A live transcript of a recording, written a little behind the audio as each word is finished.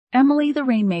Emily the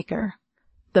Rainmaker,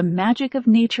 the magic of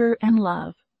nature and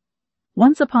love.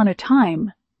 Once upon a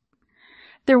time,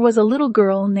 there was a little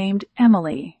girl named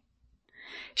Emily.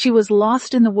 She was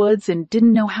lost in the woods and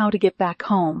didn't know how to get back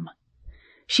home.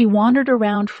 She wandered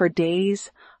around for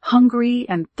days, hungry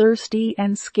and thirsty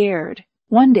and scared.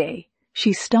 One day,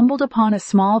 she stumbled upon a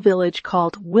small village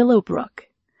called Willowbrook.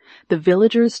 The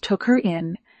villagers took her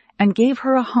in and gave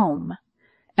her a home.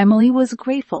 Emily was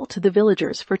grateful to the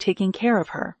villagers for taking care of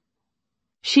her.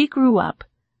 She grew up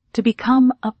to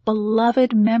become a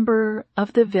beloved member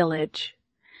of the village.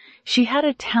 She had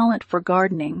a talent for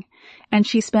gardening, and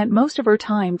she spent most of her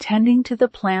time tending to the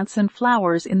plants and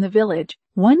flowers in the village.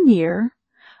 One year,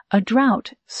 a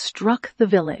drought struck the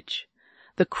village.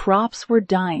 The crops were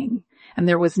dying, and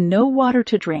there was no water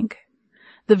to drink.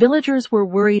 The villagers were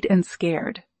worried and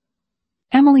scared.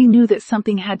 Emily knew that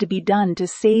something had to be done to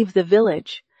save the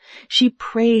village. She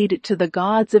prayed to the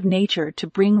gods of nature to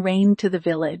bring rain to the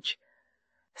village.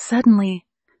 Suddenly,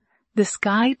 the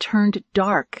sky turned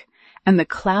dark, and the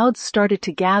clouds started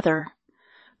to gather.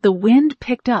 The wind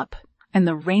picked up, and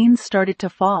the rain started to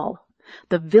fall.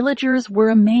 The villagers were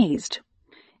amazed.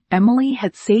 Emily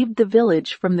had saved the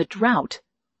village from the drought.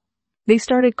 They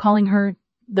started calling her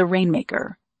the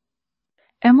Rainmaker.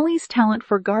 Emily's talent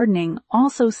for gardening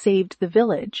also saved the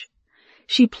village.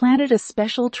 She planted a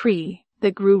special tree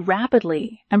that grew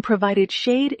rapidly and provided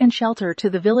shade and shelter to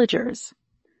the villagers.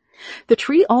 The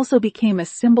tree also became a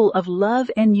symbol of love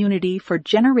and unity for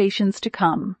generations to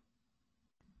come.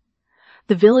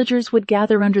 The villagers would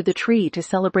gather under the tree to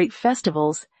celebrate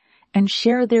festivals and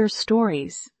share their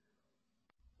stories.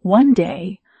 One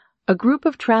day, a group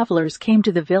of travelers came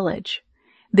to the village.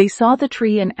 They saw the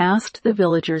tree and asked the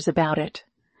villagers about it.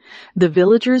 The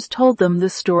villagers told them the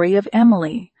story of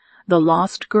Emily, the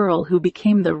lost girl who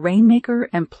became the Rainmaker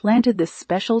and planted this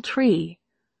special tree.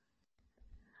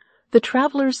 The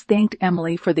travelers thanked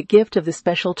Emily for the gift of the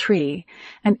special tree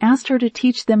and asked her to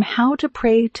teach them how to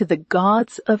pray to the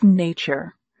gods of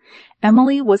nature.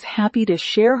 Emily was happy to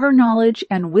share her knowledge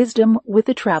and wisdom with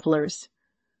the travelers.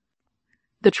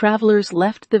 The travelers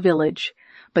left the village,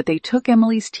 but they took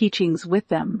Emily's teachings with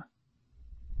them.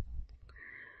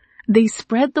 They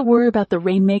spread the word about the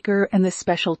Rainmaker and the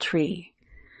special tree.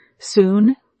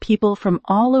 Soon, people from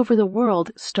all over the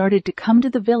world started to come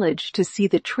to the village to see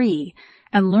the tree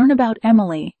and learn about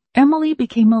Emily. Emily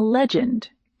became a legend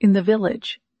in the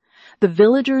village. The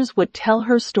villagers would tell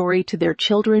her story to their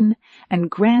children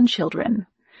and grandchildren.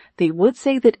 They would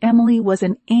say that Emily was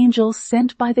an angel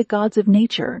sent by the gods of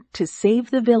nature to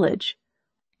save the village.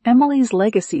 Emily's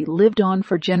legacy lived on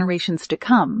for generations to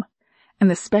come, and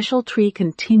the special tree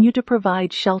continued to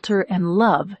provide shelter and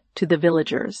love to the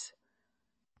villagers.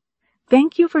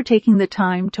 Thank you for taking the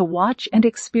time to watch and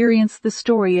experience the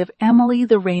story of Emily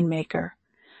the Rainmaker,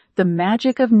 the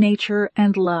magic of nature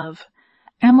and love.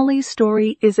 Emily's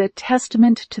story is a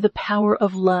testament to the power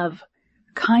of love,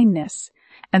 kindness,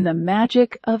 and the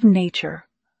magic of nature.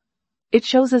 It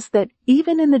shows us that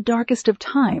even in the darkest of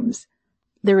times,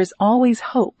 there is always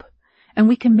hope, and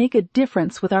we can make a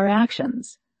difference with our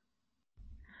actions.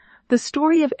 The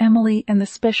story of Emily and the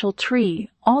special tree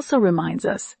also reminds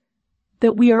us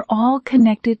that we are all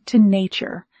connected to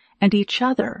nature and each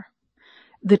other.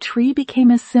 The tree became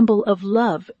a symbol of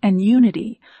love and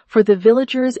unity for the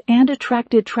villagers and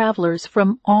attracted travelers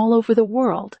from all over the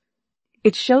world.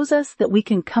 It shows us that we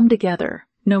can come together,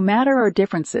 no matter our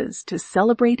differences, to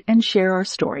celebrate and share our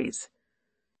stories.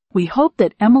 We hope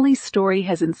that Emily's story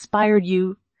has inspired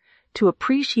you to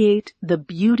appreciate the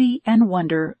beauty and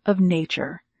wonder of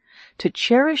nature, to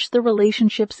cherish the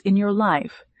relationships in your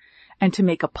life, and to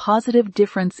make a positive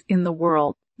difference in the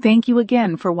world. Thank you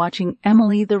again for watching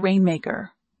Emily the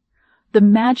Rainmaker, the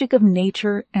magic of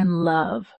nature and love.